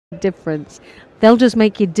difference. They'll just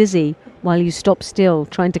make you dizzy while you stop still,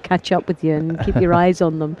 trying to catch up with you and keep your eyes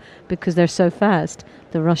on them because they're so fast.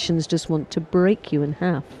 The Russians just want to break you in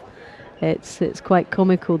half. It's quite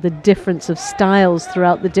comical, the difference of styles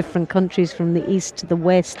throughout the different countries from the east to the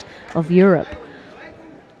west of Europe.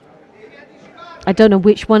 I don't know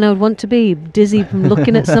which one I would want to be, dizzy from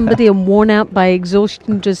looking at somebody and worn out by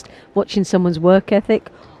exhaustion just watching someone's work ethic,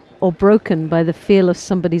 or broken by the feel of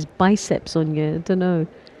somebody's biceps on you. I don't know.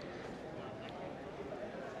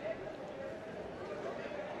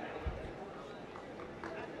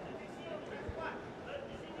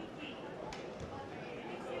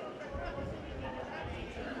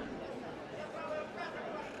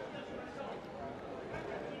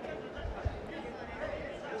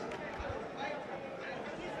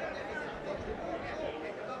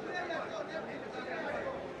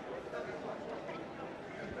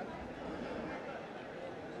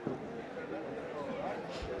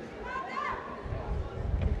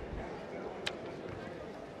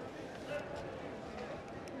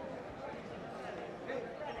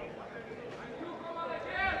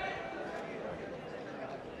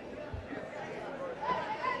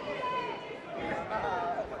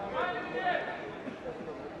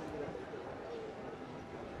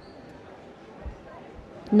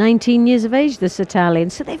 "19 years of age, this Italian."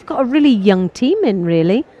 So they've got a really young team in,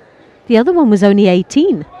 really. The other one was only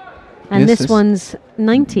 18. And Yes, this one's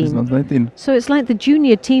 19. It's not 19. So it's like the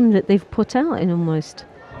junior team that they've put out in almost.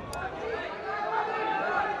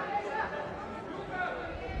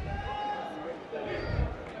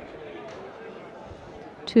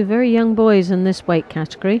 Two very young boys in this weight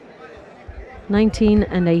category, 19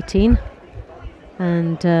 and 18.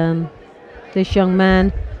 And this young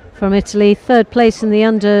man from Italy, third place in the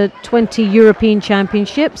under-20 European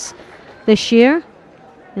Championships this year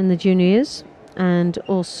in the juniors, and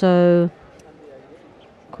also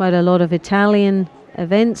quite a lot of Italian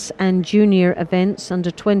events and junior events,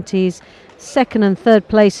 under-20s, second and third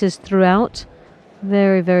places throughout.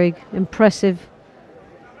 Very, very impressive.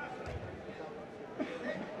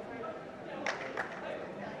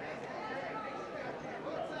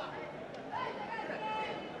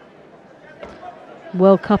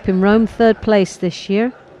 World Cup in Rome, third place this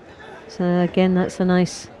year. So again, that's a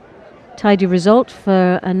nice, tidy result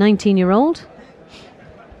for a 19-year-old.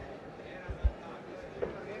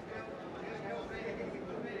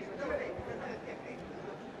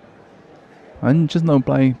 I'm just now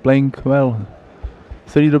playing well.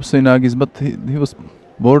 3 drops in Nagis, but he was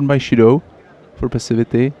warned by Judo for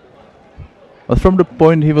passivity. But from the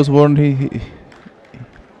point he was warned, he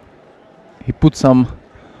put some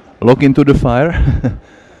lock into the fire.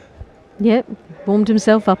 Yep, warmed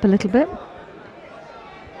himself up a little bit.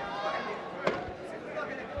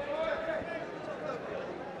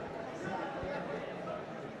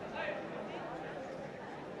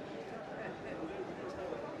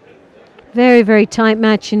 Very, very tight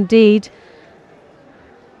match indeed.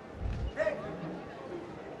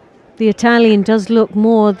 The Italian does look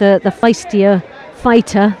more the feistier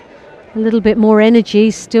fighter, a little bit more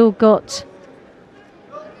energy. Still got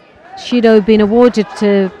Judo being awarded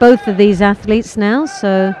to both of these athletes now,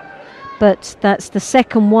 but that's the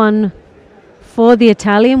second one for the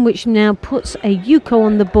Italian, which now puts a Yuko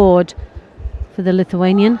on the board for the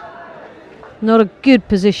Lithuanian. Not a good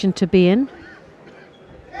position to be in.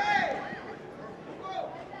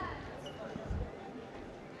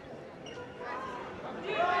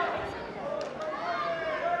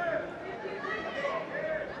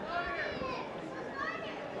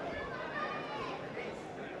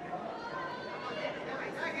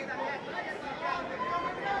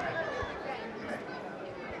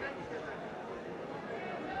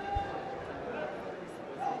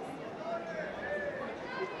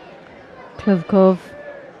 Klokov,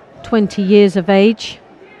 20 years of age,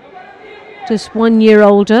 just 1 year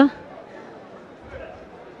older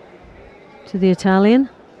to the Italian,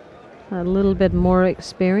 a little bit more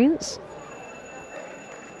experience.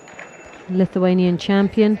 Lithuanian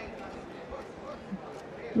champion.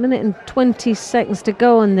 1 minute and 20 seconds to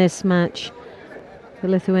go on this match. The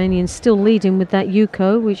Lithuanian still leading with that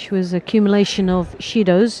Yuko, which was accumulation of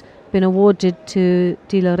Shidos, been awarded to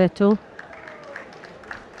Loreto.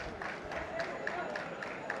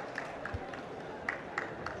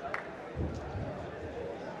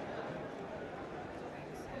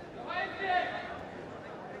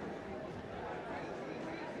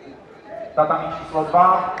 Tatami číslo 2,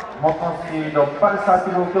 hmotnosti do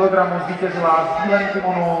 52 kg zvítězila v bílém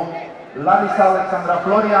kimonu Larisa Alexandra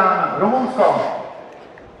Florian, Rumunsko.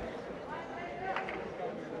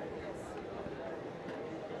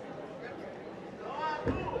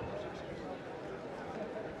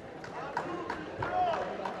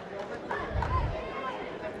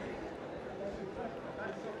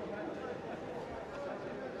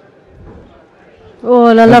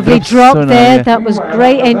 Oh, a lovely drop so there. nice. That was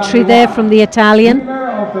great entry there from the Italian. Winner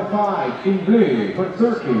of the fight in blue for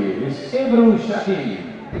Turkey is Ebru Shahin,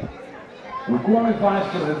 who qualifies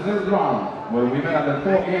for the third round for women under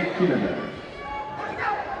 48 kilograms.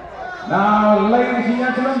 Now, ladies and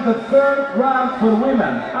gentlemen, the third round for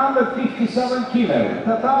women under 57 kilos,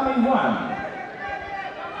 tatami 1.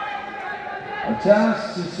 A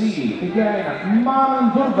chance to see again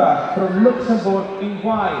Manon Durbach from Luxembourg in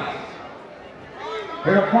white.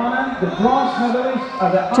 Her opponent, the bronze medalist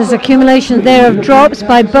of the Just accumulation there of drops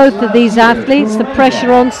by both of these athletes. The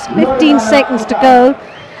pressure on, 15 seconds to go,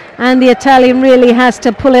 and the Italian really has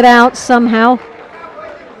to pull it out somehow.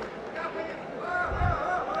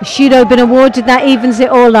 Judo been awarded, that evens it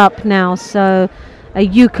all up now. So a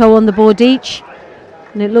Yuko on the board each,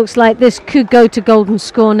 and it looks like this could go to golden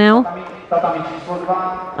score now.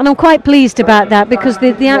 And I'm quite pleased about that, because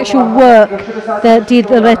the actual work that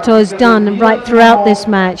Loreto has done right throughout this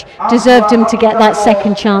match deserved him to get that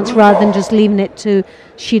second chance rather than just leaving it to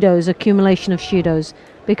Shido's, accumulation of Shido's,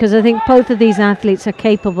 because I think both of these athletes are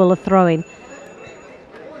capable of throwing.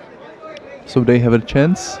 So they have a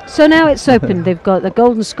chance. So now it's open. They've got the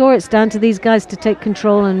golden score. It's down to these guys to take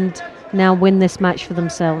control and now win this match for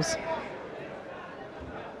themselves.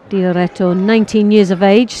 Loreto, 19 years of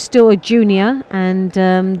age, still a junior, and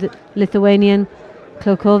the Lithuanian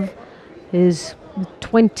Klokov is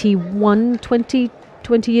 20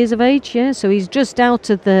 years of age, yeah, so he's just out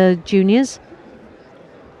of the juniors.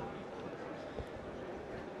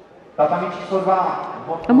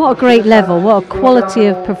 And what a great level, what a quality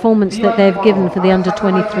of performance that they've given for the under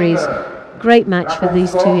 23s. Great match for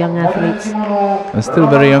these two young athletes. And still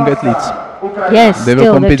very young athletes. Yes, They will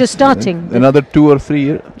still, they're compete just starting. another 2 or 3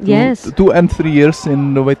 years. Yes. 2 and 3 years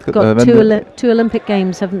in the weight Got two Olympic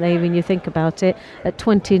Games, haven't they, when you think about it, at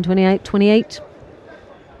 20 and 28.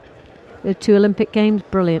 The 2 Olympic Games,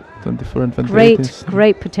 brilliant. 24 and 28.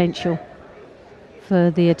 Great potential for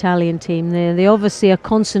the Italian team. They obviously are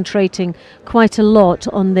concentrating quite a lot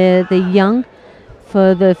on the young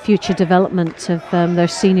for the future development of their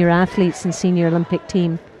senior athletes and senior Olympic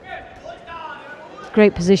team.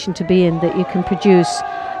 Great position to be in, that you can produce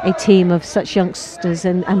a team of such youngsters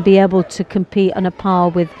and be able to compete on a par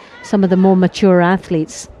with some of the more mature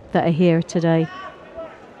athletes that are here today.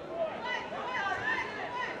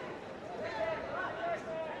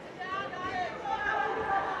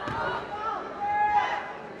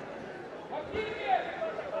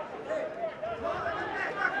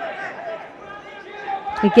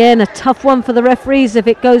 Again, a tough one for the referees if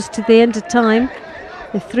it goes to the end of time.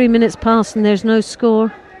 If 3 minutes pass and there's no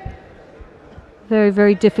score. Very,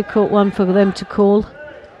 very difficult one for them to call.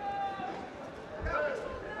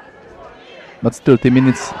 But still 2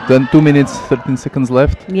 minutes 13 seconds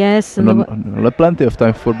left. Yes, and plenty of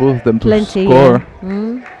time for both of them to score.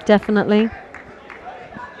 Yeah. Definitely.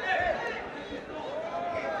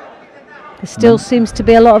 There still seems to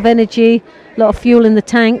be a lot of energy, a lot of fuel in the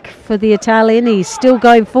tank for the Italian. He's still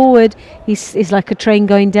going forward. He's like a train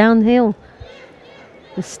going downhill.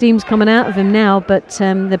 The steam's coming out of him now, but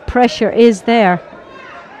the pressure is there.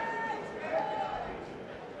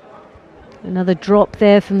 Another drop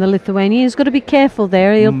there from the Lithuanian. He's got to be careful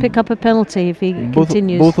there. He'll pick up a penalty if he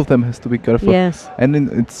continues. Both of them has to be careful. Yes. And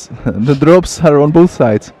it's the drops are on both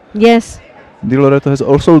sides. Yes. Loreto has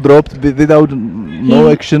also dropped without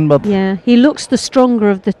no action, but yeah, he looks the stronger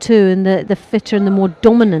of the two and the fitter and the more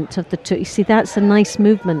dominant of the two. You see, that's a nice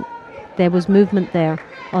movement. There was movement there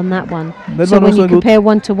on that one. So when you compare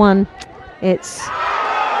 1-to-1, it's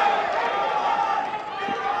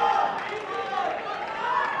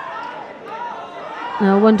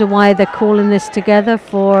I wonder why they're calling this together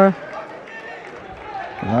for.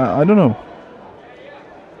 I don't know.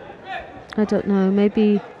 I don't know.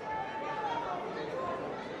 Maybe.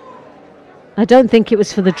 I don't think it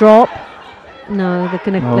was for the drop. No, they're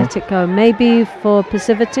going to let it go. Maybe for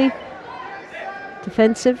passivity,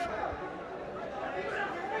 defensive.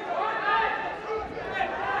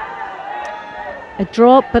 A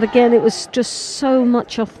drop, but again, it was just so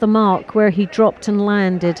much off the mark where he dropped and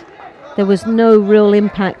landed. There was no real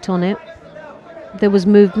impact on it. There was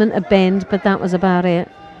movement, a bend, but that was about it.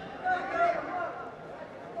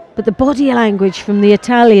 But the body language from the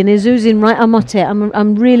Italian is oozing right.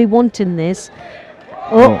 I'm really wanting this.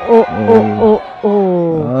 This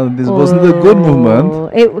wasn't a good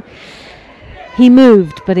movement. He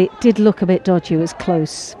moved, but it did look a bit dodgy. It was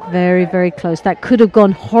close, very, very close. That could have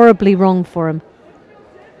gone horribly wrong for him.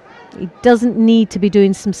 He doesn't need to be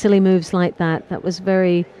doing some silly moves like that. That was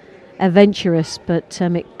very adventurous, but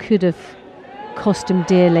it could have cost him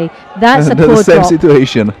dearly. That's a poor the same drop.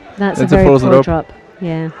 situation. That's a very poor drop.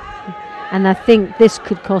 Yeah. And I think this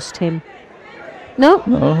could cost him. No?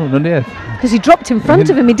 No, not yet. Because he dropped in front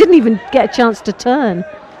of him. He didn't even get a chance to turn.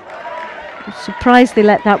 I'm surprised they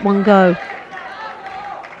let that one go.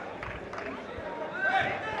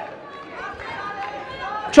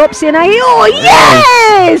 Drops in. Oh,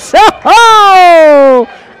 yes! Oh!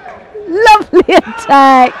 Lovely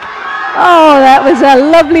attack. Oh, that was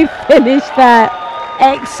a lovely finish, that.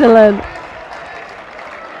 Excellent.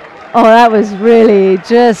 Oh, that was really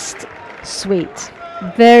just sweet.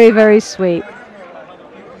 Very, very sweet.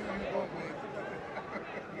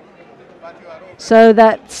 So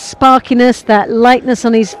that sparkiness, that lightness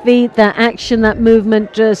on his feet, that action, that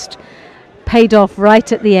movement just paid off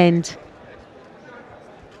right at the end.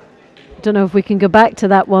 Don't know if we can go back to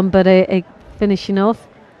that one, but finishing off.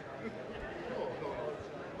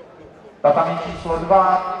 Tatami číslo 2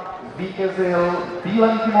 zvítězil v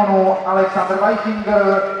bílém kimonu Alexander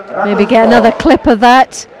Weichinger. Maybe get another clip of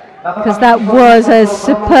that, because that was a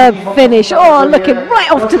superb finish. Oh, looking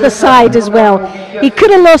right off to the side as well. He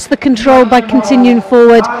could have lost the control by continuing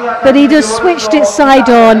forward, but he just switched it side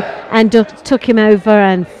on and took him over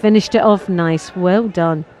and finished it off nice. Well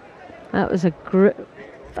done. That was a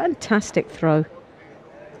fantastic throw.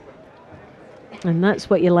 And that's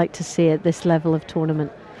what you like to see at this level of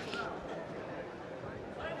tournament.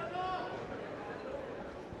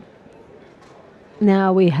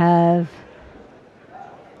 Now we have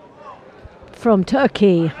from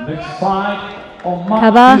Turkey,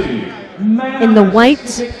 Kaba in the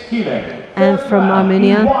white, and from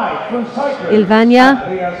Armenia,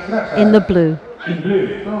 Ilvania in the blue.